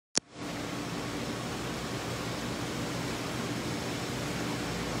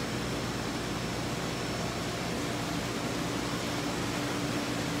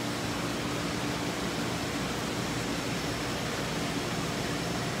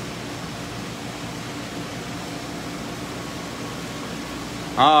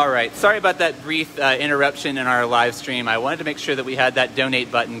All right, sorry about that brief interruption in our live stream. I wanted to make sure that we had that donate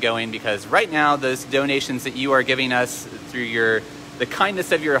button going, because right now those donations that you are giving us through the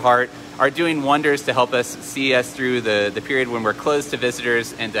kindness of your heart are doing wonders to help us see us through the period when we're closed to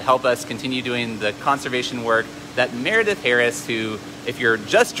visitors, and to help us continue doing the conservation work that Meredith Harris, who, if you're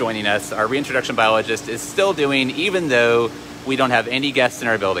just joining us, our reintroduction biologist, is still doing, even though we don't have any guests in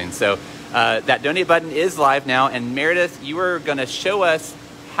our building. So that donate button is live now, and Meredith, you are going to show us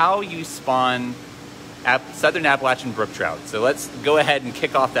how you spawn Southern Appalachian Brook Trout. So let's go ahead and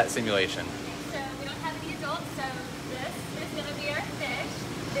kick off that simulation. So we don't have any adults, so this is going to be our fish.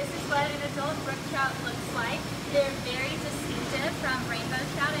 This is what an adult brook trout looks like. They're very distinctive from rainbow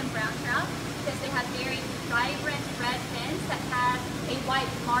trout and brown trout because they have very vibrant red fins that have a white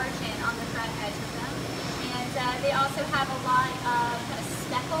margin on the front edge of them. And they also have a lot of kind of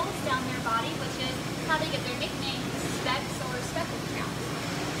speckles down their body, which is how they get their nickname, specks or speckled trout.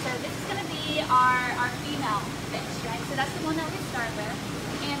 So this is going to be our female fish, right? So that's the one that we start with.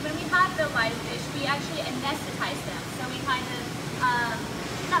 And when we have the live fish, we actually anesthetize them. So we kind of,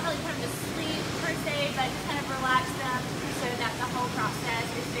 not really put them to sleep per se, but kind of relax them so that the whole process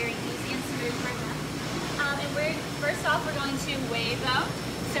is very easy and smooth for them. And first off, we're going to weigh them.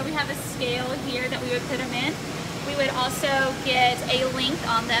 So we have a scale here that we would put them in. We would also get a length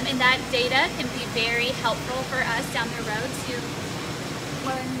on them, and that data can be very helpful for us down the road to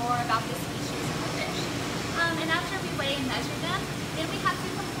learn more about the species of the fish. And after we weigh and measure them, then we have to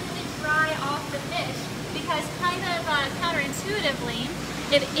completely dry off the fish, because kind of counterintuitively,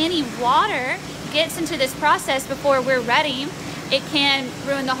 if any water gets into this process before we're ready, it can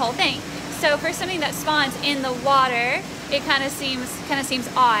ruin the whole thing. So for something that spawns in the water, it kind of seems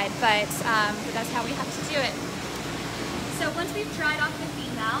odd, but that's how we have to do it. So once we've dried off the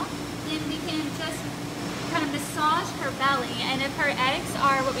female, then we can just kind of massage her belly, and if her eggs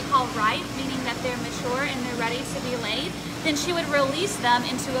are what we call ripe, meaning that they're mature and they're ready to be laid, then she would release them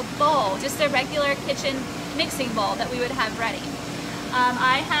into a bowl, just a regular kitchen mixing bowl that we would have ready.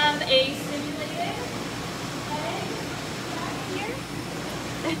 I have a simulated egg back here.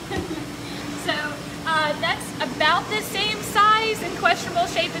 So that's about the same size and questionable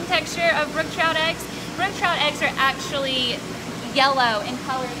shape and texture of brook trout eggs. Brook trout eggs are actually yellow in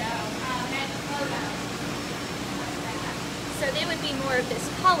color though. So they would be more of this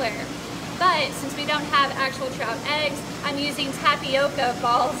color. But since we don't have actual trout eggs, I'm using tapioca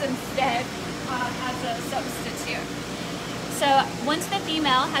balls instead as a substitute. So once the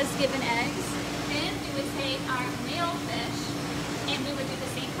female has given eggs, then we would take our male fish and we would do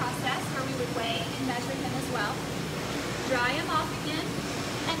the same process where we would weigh and measure him as well. Dry him off again,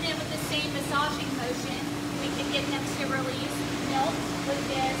 and then with the same massaging motion, we can get him to release milk with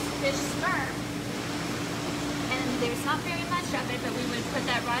this fish sperm. And there's not very much of it, but we would put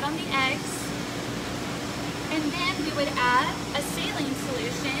that right on the eggs. And then we would add a saline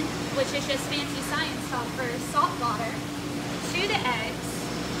solution, which is just fancy science talk for salt water, to the eggs,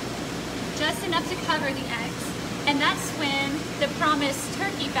 just enough to cover the eggs. And that's when the promised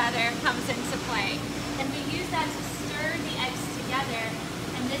turkey feather comes into play. And we use that to stir the eggs together.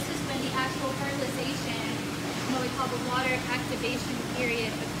 And this is when the actual fertilization, what we call the water activation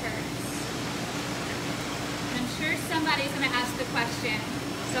period, occurs. I'm sure somebody's going to ask the question,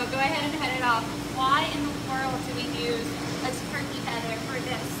 so go ahead and head it off. Why in the world do we use a turkey feather for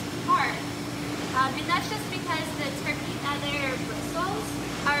this part? And that's just because the turkey feather bristles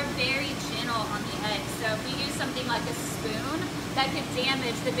are very gentle on the eggs. So if we use something like a spoon, that could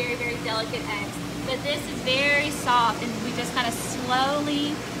damage the very, very delicate eggs. But this is very soft, and we just kind of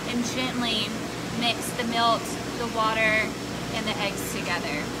slowly and gently mix the milk, the water, and the eggs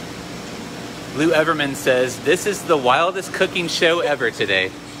together. Lou Everman says, "This is the wildest cooking show ever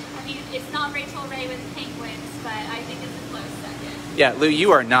today." I mean, it's not Rachel Ray with penguins, but I think it's a close second. Yeah, Lou,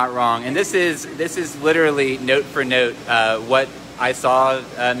 you are not wrong. And this is literally note for note what I saw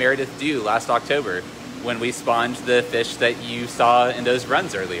Meredith do last October when we spawned the fish that you saw in those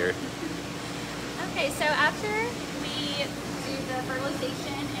runs earlier. Okay, so after we do the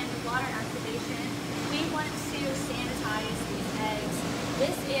fertilization and the water activation, we want to sanitize these eggs.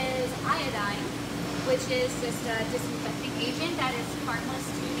 This is iodine, which is just a disinfecting agent that is harmless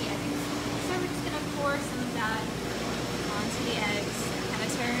to the eggs. So we're just going to pour some of that onto the eggs. It kind of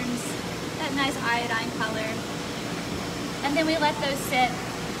turns that nice iodine color. And then we let those sit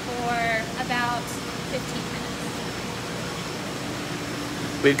for about 15 minutes.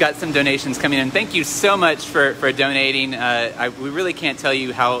 We've got some donations coming in. Thank you so much for donating. We really can't tell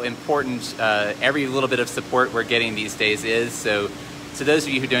you how important every little bit of support we're getting these days is. So to those of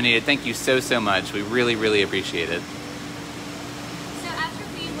you who donated, thank you so much. We really, really appreciate it. So after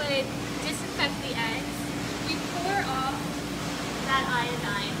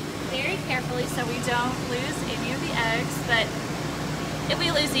so we don't lose any of the eggs, but if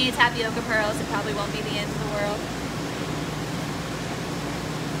we lose any tapioca pearls, it probably won't be the end of the world.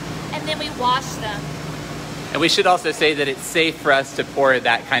 And then we wash them. And we should also say that it's safe for us to pour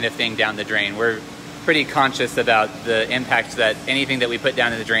that kind of thing down the drain. We're pretty conscious about the impact that anything that we put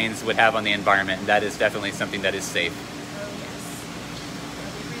down in the drains would have on the environment. And that is definitely something that is safe. Oh yes.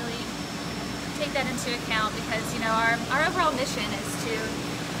 We really take that into account because, you know, our overall mission is to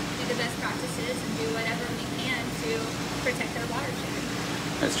do the best practices and do whatever we can to protect our watershed.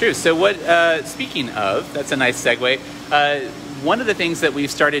 That's true. So what, speaking of, that's a nice segue. One of the things that we've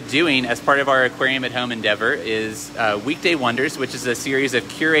started doing as part of our Aquarium at Home endeavor is Weekday Wonders, which is a series of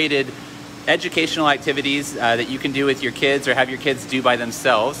curated educational activities that you can do with your kids or have your kids do by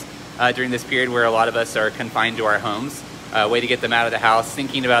themselves during this period where a lot of us are confined to our homes. A way to get them out of the house,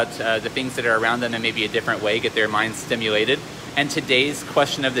 thinking about the things that are around them in maybe a different way, get their minds stimulated. And today's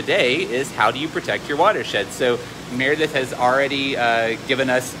question of the day is, how do you protect your watershed? So Meredith has already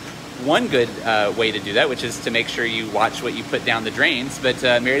given us one good way to do that, which is to make sure you watch what you put down the drains. But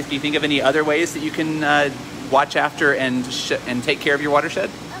Meredith, do you think of any other ways that you can watch after and take care of your watershed?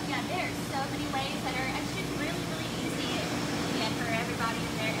 Oh yeah, there's so many ways that are actually really, really easy and for everybody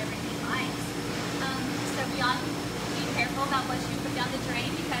in their everyday lives. So beyond being careful about what you put down the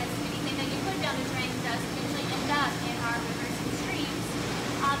drain, because anything that you put down the drain does eventually end up in our rivers and streams.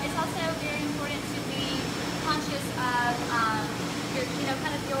 It's also very important to be conscious of your, you know,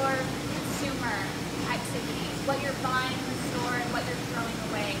 kind of your consumer activities, what you're buying in the store and what you're throwing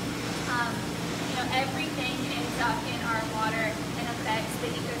away. You know, everything ends up in our water and affects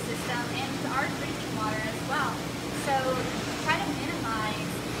the ecosystem and our drinking water as well. So try to minimize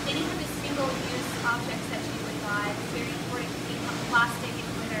any of the single-use objects that you would buy. It's very important to keep plastic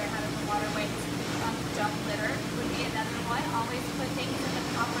and litter out of the waterways. Dump litter would be another one. Always put things in the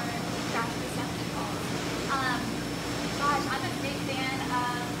proper trash receptacles. Gosh, I'm a big fan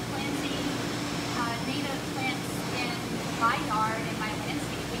of planting native plants in my yard and my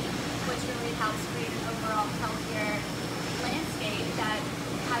landscaping, which really helps create an overall healthier landscape that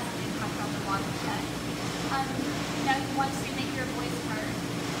has an impact on the watershed. You know, you want to make your voice heard.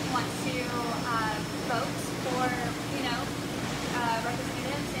 You want to vote for, you know,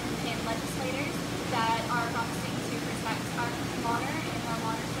 representatives and legislators that are promising to protect our water and our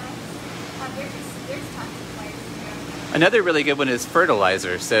watersheds. There's tons of ways to go. Another really good one is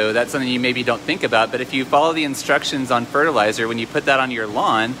fertilizer. So that's something you maybe don't think about, but if you follow the instructions on fertilizer, when you put that on your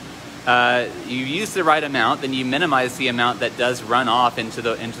lawn, you use the right amount, then you minimize the amount that does run off into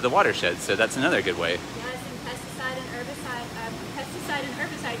the watershed. So that's another good way. Yes, and pesticide and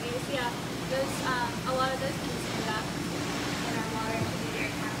herbicide use. Yeah, those a lot of those things end up in our water and can be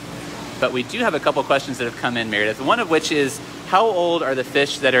very harmful. But we do have a couple questions that have come in, Meredith. One of which is, how old are the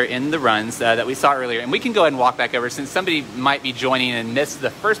fish that are in the runs that we saw earlier? And we can go ahead and walk back over, since somebody might be joining and missed the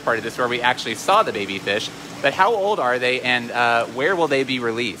first part of this where we actually saw the baby fish. But how old are they, and where will they be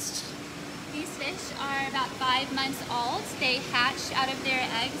released? These fish are about 5 months old. They hatch out of their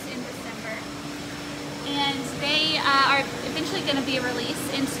eggs in December. And they are eventually going to be released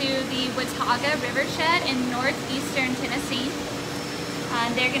into the Watauga Rivershed in northeastern Tennessee.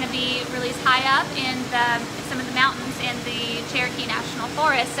 They're going to be released high up in some of the mountains in the Cherokee National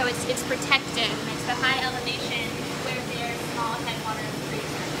Forest, so it's protected and it's the high elevation where their small headwater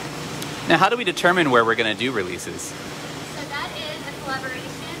creeks are. Now, how do we determine where we're going to do releases? So that is a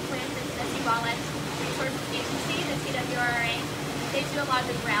collaboration with the Tennessee Wildlife Resources Agency, the TWRA. They do a lot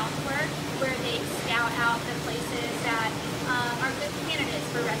of the groundwork where they scout out the places that are good candidates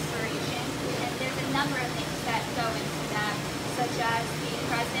for restoration, and there's a number of things that go into that, such as the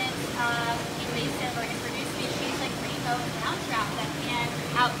presence of invasive or introduced species like rainbow and brown trout that can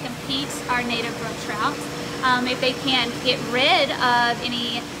outcompete our native brook trout. If they can get rid of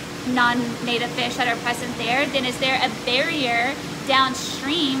any non-native fish that are present there, then is there a barrier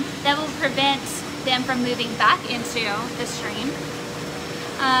downstream that will prevent them from moving back into the stream?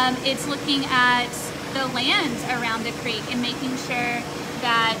 It's looking at the land around the creek and making sure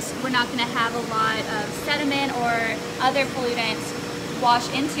that we're not going to have a lot of sediment or other pollutants wash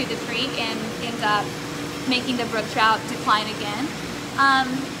into the creek and end up making the brook trout decline again.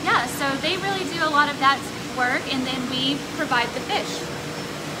 Yeah, so they really do a lot of that work, and then we provide the fish.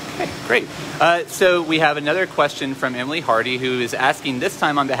 Okay, great. So we have another question from Emily Hardy, who is asking this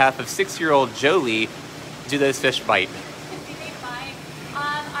time on behalf of 6-year-old Jolie, do those fish bite? Do they bite?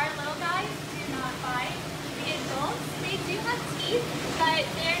 Our little guys do not bite. The adults, they do have teeth, but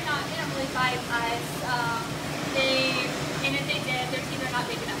they don't really bite us. And if they did, their teeth are not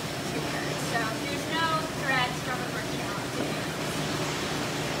big enough to hurt. So there's no threat from a brook trout.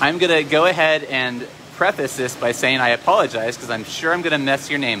 I'm gonna go ahead and preface this by saying I apologize because I'm sure I'm gonna mess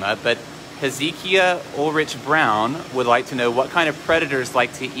your name up, but Hezekiah Ulrich Brown would like to know what kind of predators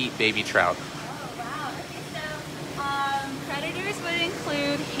like to eat baby trout. Oh, wow. Okay, so predators would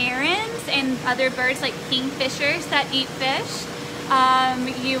include herons and other birds like kingfishers that eat fish.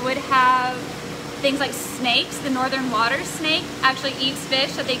 You would have things like snakes. The northern water snake actually eats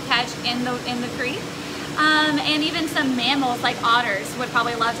fish that they catch in the creek. And even some mammals like otters would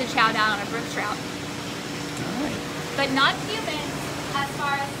probably love to chow down on a brook trout. All right. But not humans as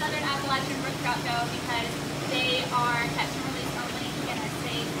far as Southern Appalachian brook trout go, because they are catch and release only in our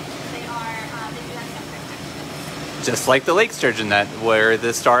state. They do have some protection. Just like the lake sturgeon that were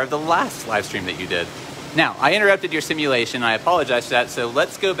the star of the last live stream that you did. Now, I interrupted your simulation. I apologize for that. So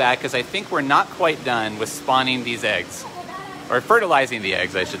let's go back because I think we're not quite done with spawning these eggs. Or fertilizing the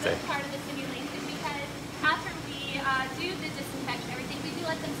eggs, I should say. Part of the simulation, because after we do the disinfection and everything, we do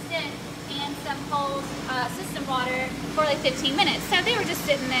let them sit in some cold system water for like 15 minutes. So they were just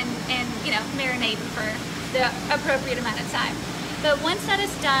sitting and marinating for the appropriate amount of time. But once that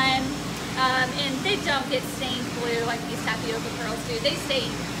is done, and they don't get stained blue like these tapioca pearls do, they stay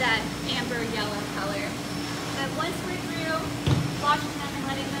that amber yellow color. But once we're through washing them and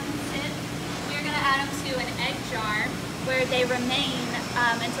letting them sit, we're going to add them to an egg jar where they remain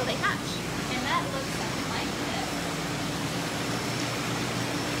until they hatch. And that looks something like this.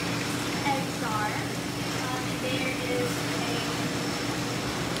 Egg jar. And there is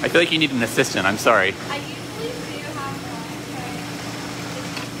I feel like you need an assistant. I'm sorry. I usually do have one.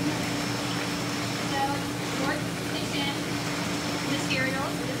 So, work efficient materials.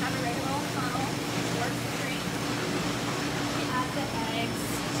 We just have a regular old funnel. Works great. We add the eggs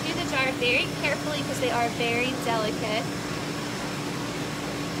to the jar very carefully because they are very delicate.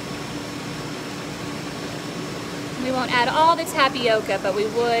 We won't add all the tapioca, but we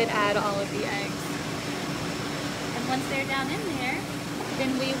would add all of the eggs. And once they're down in there,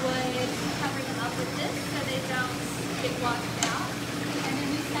 then we would cover them up with this so they don't get washed out. And then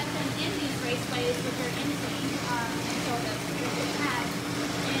we set them in these raceways, which are empty until the fish hatch.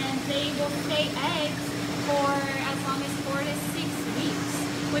 And they will stay eggs for as long as 4 to 6 weeks,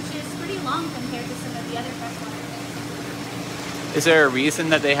 which is pretty long compared to some of the other freshwater fish. Is there a reason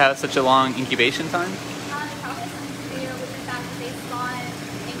that they have such a long incubation time? It probably has something to do with the fact that they spawn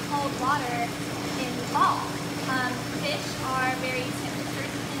in cold water in the fall. Fish are very temperature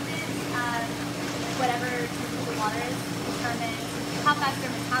dependent. Whatever temperature the water is determines how fast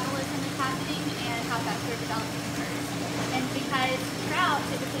their metabolism is happening and how fast their development occurs. And because trout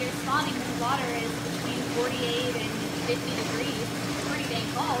typically are spawning when the water is between 48 and 50 degrees, pretty dang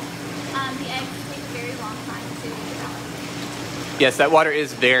cold, the eggs take a very long time to develop. Yes, that water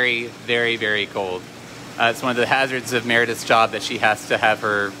is very, very, very cold. It's one of the hazards of Meredith's job that she has to have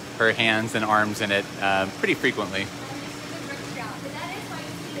her hands and arms in it pretty frequently. But that is why you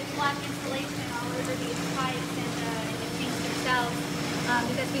see this black insulation all over these pipes and the tanks themselves,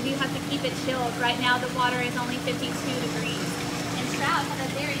 because we do have to keep it chilled. Right now the water is only 52 degrees, and trout have a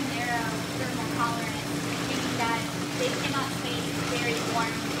very narrow thermal tolerance, meaning that they cannot take very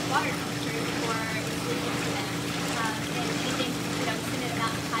warm water temperature before it's legal to them. And anything, extended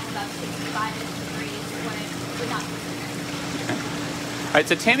amount of time above 65 degrees would not consider. All right,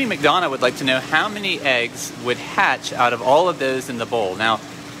 so Tammy McDonough would like to know how many eggs would hatch out of all of those in the bowl. Now,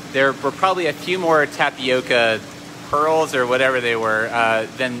 there were probably a few more tapioca pearls or whatever they were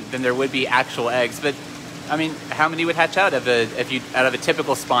than there would be actual eggs. But I mean, how many would hatch out of a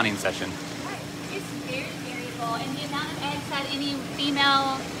typical spawning session? Right. It's very variable, and the amount of eggs that any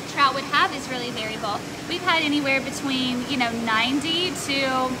female trout would have is really variable. We've had anywhere between 90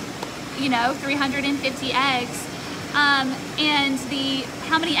 to 350 eggs. And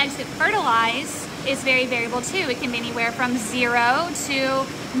how many eggs that fertilize is very variable too. It can be anywhere from 0 to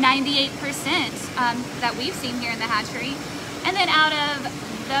 98% that we've seen here in the hatchery. And then out of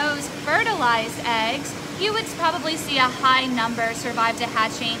those fertilized eggs, you would probably see a high number survive to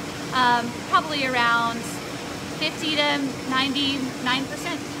hatching, probably around 50 to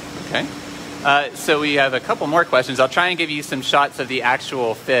 99%. Okay. So we have a couple more questions. I'll try and give you some shots of the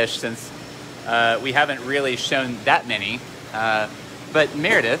actual fish since we haven't really shown that many. But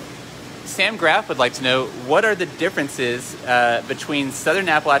Meredith, Sam Graff would like to know, what are the differences between Southern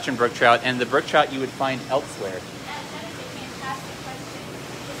Appalachian brook trout and the brook trout you would find elsewhere? That is a fantastic question.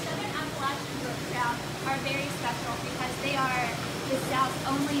 The Southern Appalachian brook trout are very special because they are the South's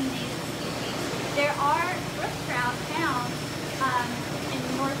only native species. There are brook trout found in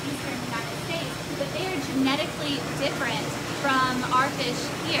the northeastern United States, but they are genetically different from our fish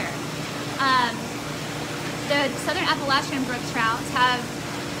here. The Southern Appalachian brook trouts have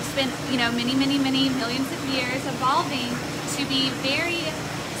spent, you know, many millions of years evolving to be very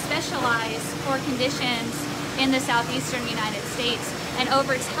specialized for conditions in the southeastern United States. And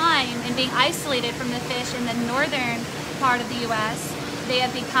over time, and being isolated from the fish in the northern part of the U.S., they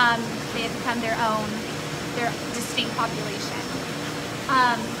have become their distinct population.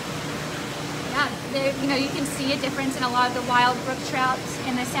 You know, you can see a difference in a lot of the wild brook trout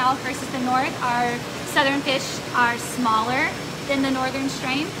in the south versus the north. Our southern fish are smaller than the northern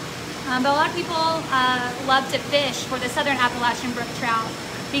strain. But a lot of people love to fish for the Southern Appalachian brook trout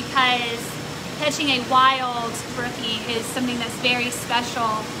because catching a wild brookie is something that's very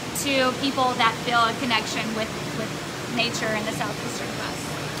special to people that feel a connection with nature in the southeastern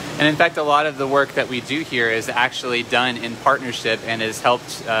West. And in fact, a lot of the work that we do here is actually done in partnership and is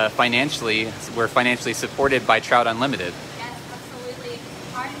helped financially. We're financially supported by Trout Unlimited. Yes, absolutely.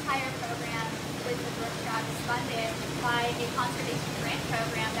 Our entire program with the brook trout is funded by a conservation grant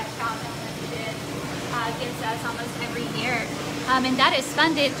program that Trout Unlimited gives us almost every year. And that is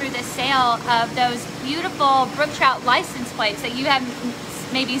funded through the sale of those beautiful brook trout license plates that you have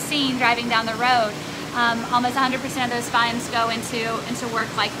maybe seen driving down the road. Almost 100% of those funds go into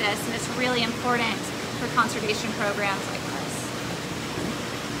work like this, and it's really important for conservation programs like this.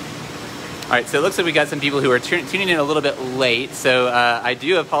 All right, so it looks like we got some people who are tuning in a little bit late, so I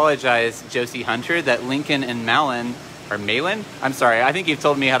do apologize, Josie Hunter, that Lincoln and Malin, I'm sorry, I think you've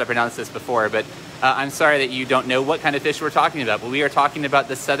told me how to pronounce this before, but I'm sorry that you don't know what kind of fish we're talking about. Well, we are talking about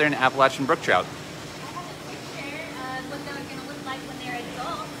the Southern Appalachian Brook Trout. I have a picture of what they're going to look like when they're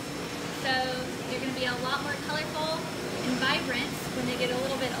adults. So they're going to be a lot more colorful and vibrant when they get a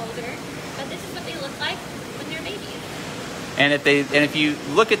little bit older. But this is what they look like when they're babies. And if you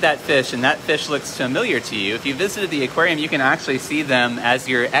look at that fish and that fish looks familiar to you, if you visited the aquarium, you can actually see them as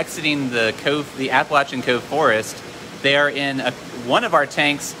you're exiting the Appalachian Cove Forest. They are in one of our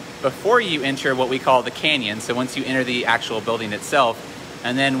tanks before you enter what we call the canyon. So once you enter the actual building itself,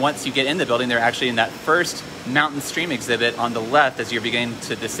 and then once you get in the building, they're actually in that first mountain stream exhibit on the left as you're beginning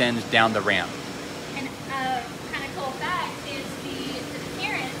to descend down the ramp. And kind of cool fact is the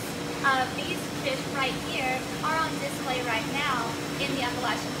appearance of these fish right here are on display right now in the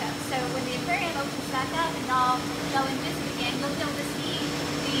Appalachian Cove. So when the aquarium opens back up and y'all go and visit again, you'll be able to see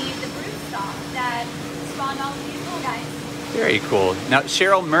the broodstock that spawned all of these little guys. Very cool. Now,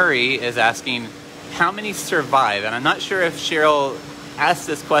 Cheryl Murray is asking how many survive, and I'm not sure if Cheryl asked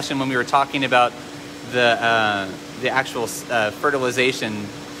this question when we were talking about the actual fertilization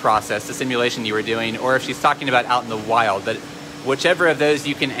process, the simulation you were doing, or if she's talking about out in the wild. But whichever of those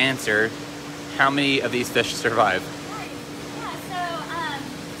you can answer, how many of these fish survive? Yeah, so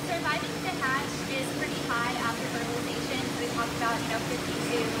surviving to hatch is pretty high after fertilization. So we talked about 50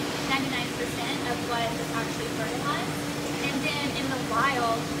 to 99% of what is actually fertilized. And then in the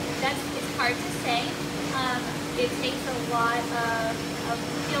wild, it's hard to say. It takes a lot of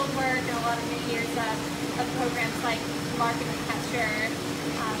field work and a lot of many years of programs like market and capture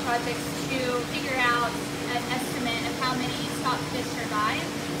projects to figure out an estimate of how many stock fish survive.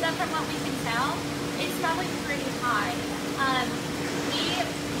 So from what we can tell, it's probably pretty high. We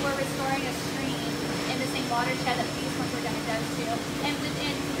were restoring a stream in the same watershed that these ones were going to go to, and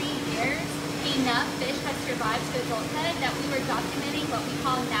within 3 years, enough fish had survived to adulthood that we were documenting what we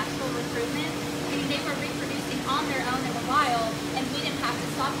call natural recruitment. Meaning they were reproducing on their own in the wild, and we didn't have to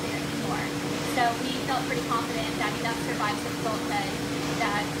stop there anymore. So we felt pretty confident that enough survived to adulthood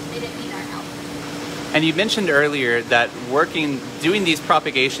that they didn't need our help. And you mentioned earlier that doing these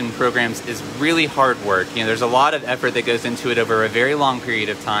propagation programs is really hard work. There's a lot of effort that goes into it over a very long period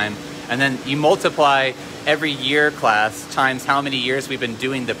of time. And then you multiply every year class times how many years we've been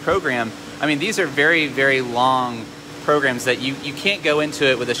doing the program. I mean, these are very, very long programs that you can't go into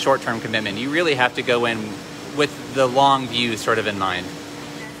it with a short-term commitment. You really have to go in with the long view sort of in mind.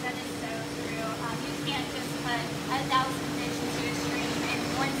 Yes, that is so true. You can't just put 1,000 fish into a stream in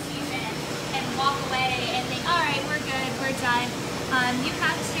one season and walk away and think, all right, we're good, we're done. You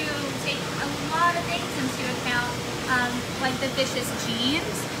have to take a lot of things into account, like the fish's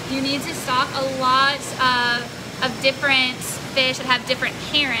genes. You need to stock a lot of different fish that have different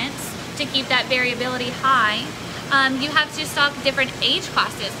parents to keep that variability high. You have to stock different age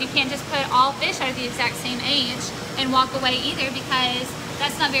classes. You can't just put all fish out of the exact same age and walk away either, because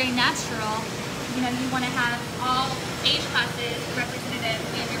that's not very natural. You want to have all age classes representative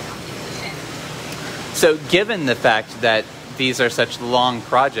in your population. So given the fact that these are such long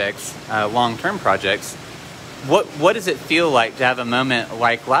projects, long-term projects, what does it feel like to have a moment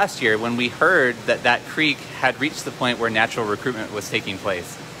like last year when we heard that that creek had reached the point where natural recruitment was taking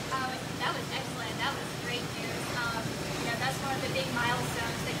place? That was excellent. That was great news. That's one of the big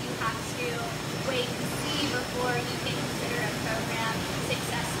milestones that you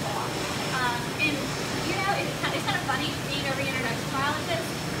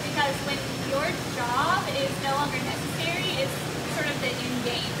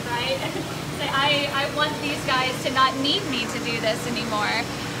not need me to do this anymore.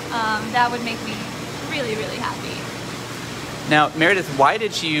 That would make me really, really happy. Now, Meredith, why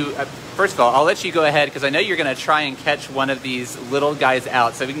did you, first of all, I'll let you go ahead because I know you're going to try and catch one of these little guys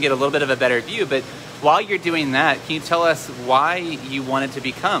out so we can get a little bit of a better view, but while you're doing that, can you tell us why you wanted to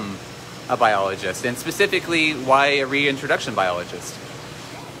become a biologist, and specifically why a reintroduction biologist?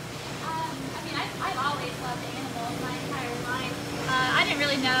 I've always loved animals my entire life. I didn't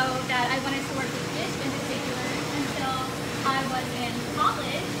really know that I wanted to work with fish in particular until I was in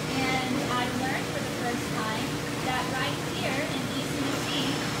college, and I learned for the first time that right here in East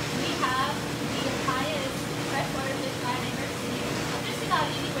Tennessee, we have the highest freshwater fish biodiversity of just about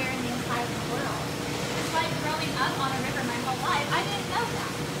anywhere in the entire world. Despite growing up on a river my whole life, I didn't know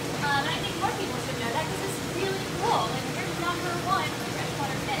that. And I think more people should know that because it's really cool. Like, we're number one for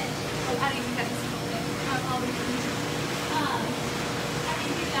freshwater fish. Oh, I don't even have a single fish out of all the things. I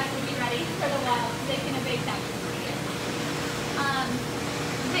think you guys will be ready for the wild. They can evade that pretty good.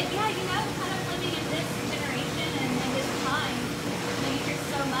 But yeah, you know, kind of living in this generation and this time, you hear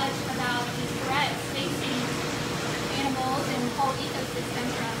so much about these threats facing animals and whole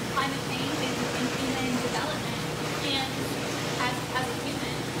ecosystems from climate change and human development. And as a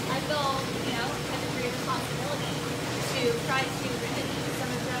human, I feel, you know, a degree of responsibility to try to remedy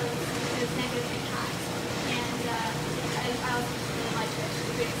some of those negative impacts. And I also just really like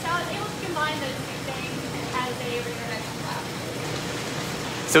fish. So I was able to combine those two things as a reintroduction lab.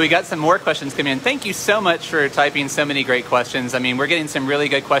 So we got some more questions coming in. Thank you so much for typing so many great questions. I mean, we're getting some really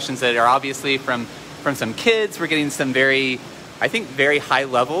good questions that are obviously from some kids. We're getting some very high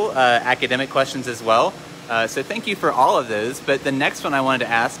level academic questions as well. So thank you for all of those. But the next one I wanted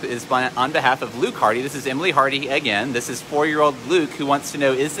to ask is on behalf of Luke Hardy. This is Emily Hardy again. This is 4-year-old Luke who wants to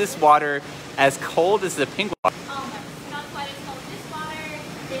know, is this water as cold as the penguin water? Oh no, not quite as cold. This water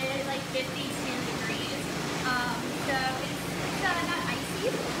is like 52 degrees. So it's not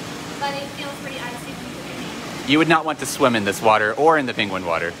icy, but it feels pretty icy when you put your hand in it. You would not want to swim in this water or in the penguin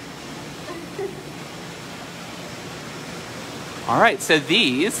water. All right, so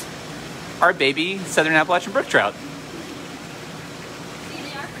these are baby Southern Appalachian Brook Trout. See,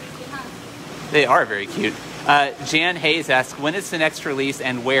 they are pretty cute, huh? They are very cute. Jan Hayes asks, when is the next release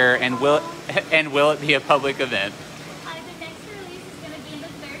and where, and will it be a public event? The next release is going to be in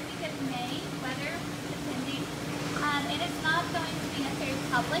the third week of May, weather depending. And it's not going to be necessarily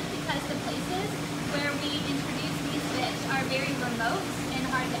public because the places where we introduce these fish are very remote and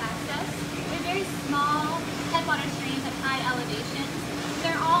hard to access. They're very small headwater streams at high elevations.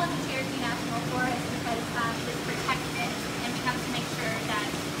 They're all in the Cherokee National Forest because it's protected, and we have to make sure that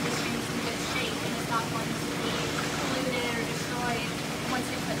the stream is in good shape and it's not going to be polluted or destroyed once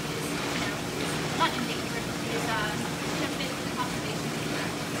we put these, you know, not endangered, these fit for the conservation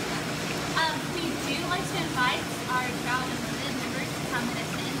program. We do like to invite our Trout Unlimited members to come and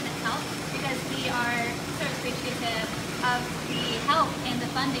attend and help because we are so appreciative of the help and the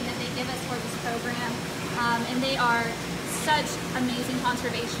funding that they give us for this program. And they are such amazing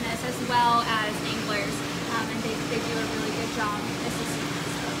conservationists as well as anglers, and they do a really good job assisting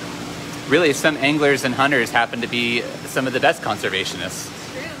this program. Really, some anglers and hunters happen to be some of the best conservationists.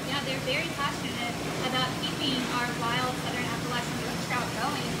 It's true, yeah, they're very passionate about keeping our wild Southern Appalachian Brook Trout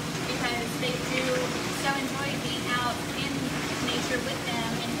going because they do so enjoy being out in nature with them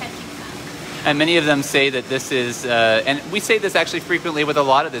and catching them. And many of them say that this is, and we say this actually frequently with a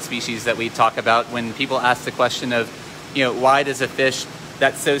lot of the species that we talk about when people ask the question of, you know, why does a fish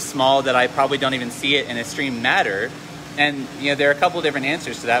that's so small that I probably don't even see it in a stream matter? And, you know, there are a couple different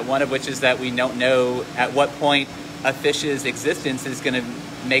answers to that. One of which is that we don't know at what point a fish's existence is going to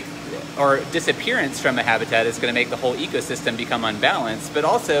make, or disappearance from a habitat is going to make the whole ecosystem become unbalanced, but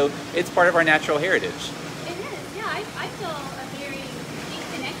also it's part of our natural heritage. It is, yeah. I feel a very deep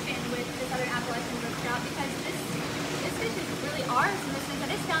connection with the Southern Appalachian Brook Trout because this fish is really ours in the sense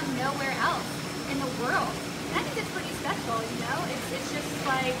that it's found nowhere else in the world. And I think it's pretty special, you know? It's just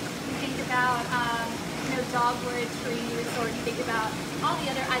like you think about, you know, dogwood trees, or you think about all the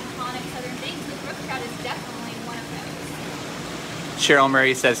other iconic southern things. The brook trout is definitely one of those. Cheryl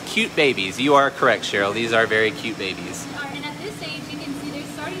Murray says, cute babies. You are correct, Cheryl. These are very cute babies. And at this age, you can see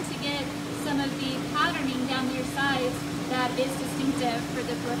they're starting to get some of the patterning down their sides that is distinctive for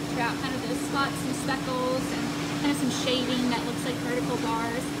the brook trout. Kind of those spots and speckles and kind of some shading that looks like vertical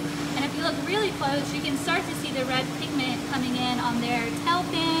bars. And if you look really close, you can start to see the red pigment coming in on their tail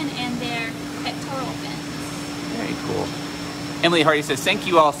fin and their pectoral fins. Very cool. Emily Hardy says, thank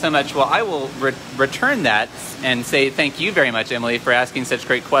you all so much. Well, I will return that and say thank you very much, Emily, for asking such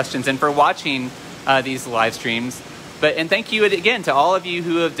great questions and for watching these live streams. And thank you again to all of you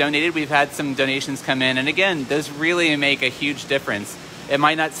who have donated. We've had some donations come in, and again, those really make a huge difference. It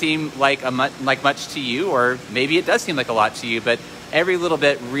might not seem like much to you, or maybe it does seem like a lot to you, but every little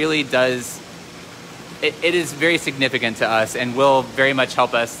bit really does. It is very significant to us, and will very much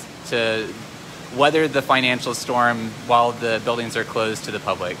help us to weather the financial storm while the buildings are closed to the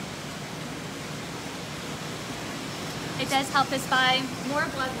public. It does help us buy more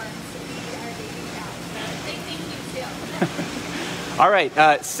blood worms to feed our baby trout. So they thank you too. All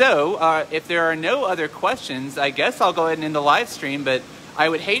right, so if there are no other questions, I guess I'll go ahead and end the live stream, but I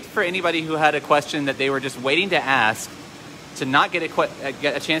would hate for anybody who had a question that they were just waiting to ask to not get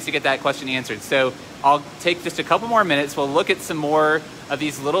a chance to get that question answered. So I'll take just a couple more minutes. We'll look at some more of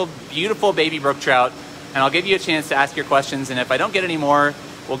these little beautiful baby brook trout, and I'll give you a chance to ask your questions. And if I don't get any more,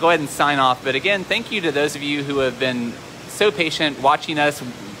 we'll go ahead and sign off. But again, thank you to those of you who have been so patient watching us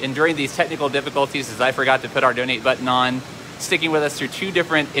enduring these technical difficulties, as I forgot to put our donate button on, sticking with us through 2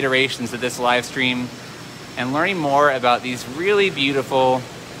 different iterations of this live stream, and learning more about these really beautiful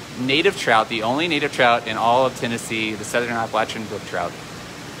native trout, the only native trout in all of Tennessee, the Southern Appalachian Brook Trout.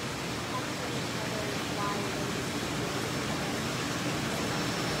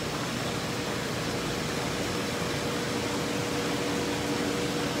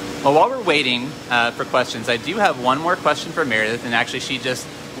 Well, while we're waiting for questions, I do have one more question for Meredith, and actually she just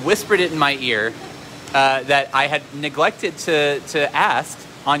whispered it in my ear that I had neglected to ask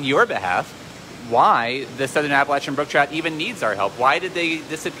on your behalf, why the Southern Appalachian Brook Trout even needs our help. Why did they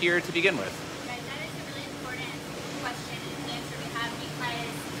disappear to begin with? Right, that is a really important question and answer we have,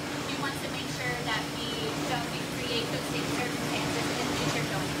 because we want to make sure that we don't recreate those same circumstances in the future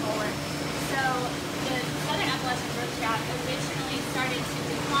going forward. So the Southern Appalachian Brook Trout originally started to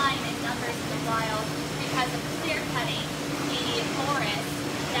decline in numbers in the wild because of clear cutting the forest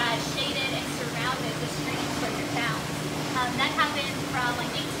that shaded and surrounded the streams where they're found. That happened from like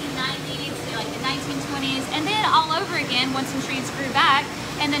 1890 to like the 1920s, and then all over again once some trees grew back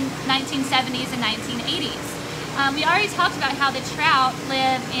in the 1970s and 1980s. We already talked about how the trout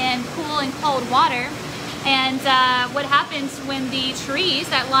live in cool and cold water, and what happens when the trees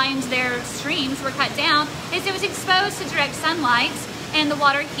that lined their streams were cut down is it was exposed to direct sunlight, and the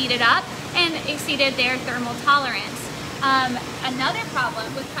water heated up and exceeded their thermal tolerance. Another problem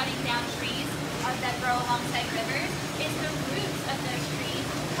with cutting down trees that grow alongside rivers is the roots of those trees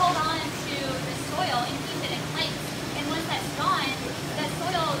hold on to the soil and keep it in place. And once that's gone, that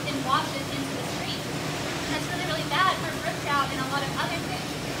soil then washes into the stream. And that's really, really bad for brook trout and a lot of other fish,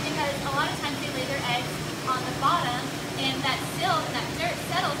 because a lot of times they lay their eggs on the bottom, and that silt and that dirt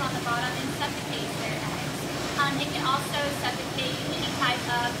settles on the bottom and suffocates their eggs. It can also suffocate any type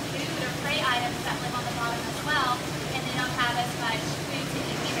of food or prey items that live on the bottom as well, and they don't have as much food to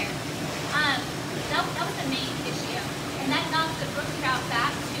eat either. That was the main issue, and that knocked the brook trout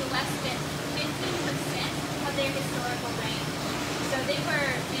back to less than 15% of their historical range. So they were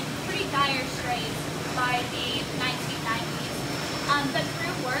in pretty dire straits by the 1990s. But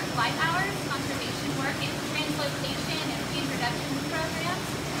through work like ours, conservation work and translocation and reintroduction programs,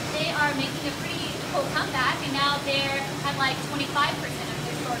 they are making a pretty cool comeback, and now they're at like 25% of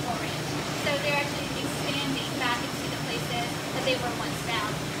their historical range. So they're actually expanding back into the places that they were once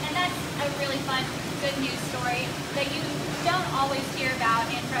found. And that's a really fun, good news story that you don't always hear about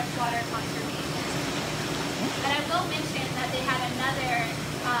in freshwater conservation. And I will mention that they had another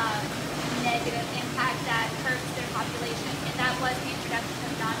negative impact that hurts their population, and that was the introduction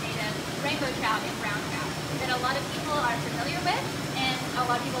of non-native rainbow trout and brown trout that a lot of people are familiar with and a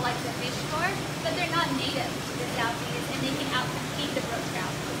lot of people like to fish for, but they're not native to the Southeast, and they can outcompete the brook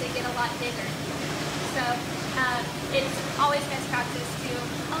trout because they get a lot bigger. So it's always best practice to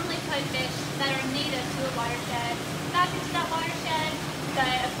only put fish that are native to a watershed back into that watershed,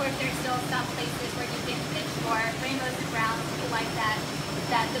 but of course there's still some places where you can fish for rainbows and browns like that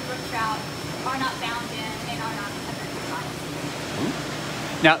the brook trout are not found in and are not affected by.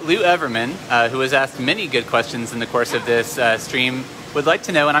 Now, Lou Everman, who has asked many good questions in the course of this stream, would like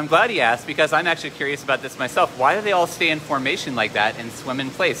to know, and I'm glad he asked because I'm actually curious about this myself, why do they all stay in formation like that and swim in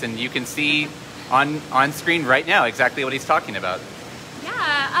place? And you can see on screen right now exactly what he's talking about.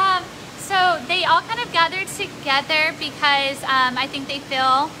 Yeah, so they all kind of gathered together because I think they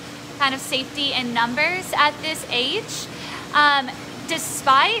feel kind of safety in numbers at this age.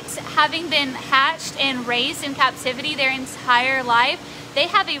 Despite having been hatched and raised in captivity their entire life, they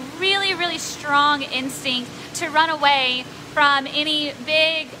have a really, really strong instinct to run away from any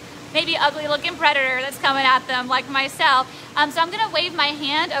big, maybe ugly looking predator that's coming at them, like myself. So I'm gonna wave my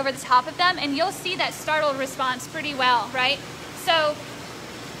hand over the top of them and you'll see that startle response pretty well, right? So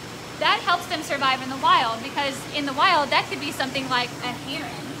that helps them survive in the wild, because in the wild that could be something like a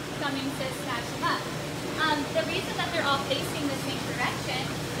heron coming to snatch them up. The reason that they're all facing the same direction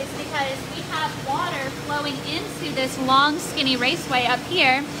is because we have water flowing into this long skinny raceway up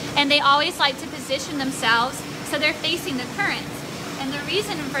here, and they always like to position themselves so they're facing the currents. And the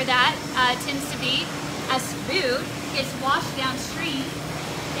reason for that tends to be, as food gets washed downstream,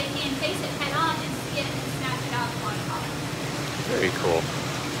 they can face it head on and skin it and snatch it out of the water column. Very cool.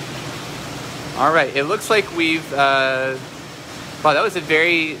 All right, it looks like we've, wow, that was a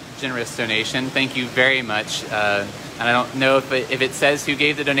very generous donation. Thank you very much. And I don't know if it says who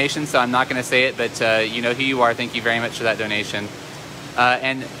gave the donation, so I'm not going to say it, but you know who you are. Thank you very much for that donation.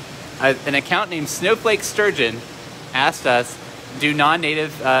 And an account named Snowflake Sturgeon asked us, do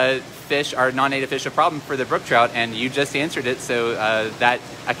non-native fish, are non-native fish a problem for the brook trout? And you just answered it, so that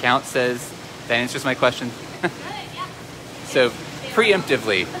account says, that answers my question. Good, yeah. So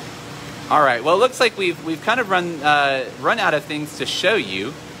preemptively. All right, well, it looks like we've kind of run out of things to show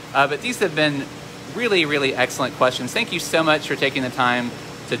you, but these have been really, really excellent questions. Thank you so much for taking the time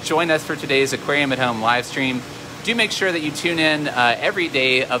to join us for today's Aquarium at Home live stream. Do make sure that you tune in every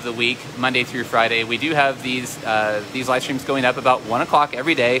day of the week, Monday through Friday. We do have these live streams going up about 1 o'clock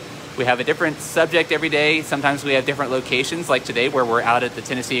every day. We have a different subject every day. Sometimes we have different locations, like today where we're out at the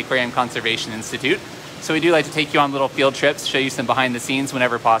Tennessee Aquarium Conservation Institute. So we do like to take you on little field trips, show you some behind the scenes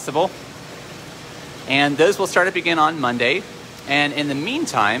whenever possible. And those will start up again on Monday. And in the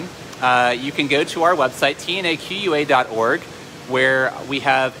meantime, you can go to our website, tnaqua.org, where we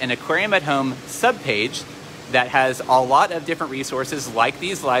have an Aquarium at Home subpage that has a lot of different resources like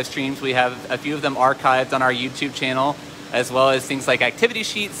these live streams. We have a few of them archived on our YouTube channel, as well as things like activity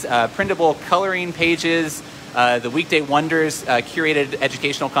sheets, printable coloring pages, the Weekday Wonders curated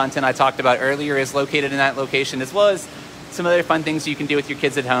educational content I talked about earlier is located in that location, as well as some other fun things you can do with your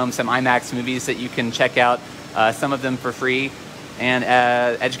kids at home, some IMAX movies that you can check out, some of them for free, and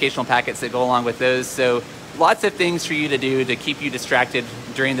educational packets that go along with those. So lots of things for you to do to keep you distracted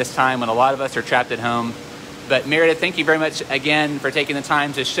during this time when a lot of us are trapped at home. But Meredith, thank you very much again for taking the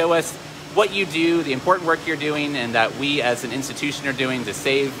time to show us what you do, the important work you're doing, and that we as an institution are doing to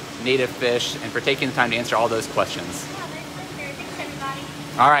save native fish, and for taking the time to answer all those questions. Yeah, thanks everybody.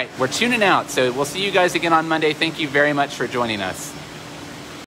 All right, we're tuning out, so we'll see you guys again on Monday. Thank you very much for joining us.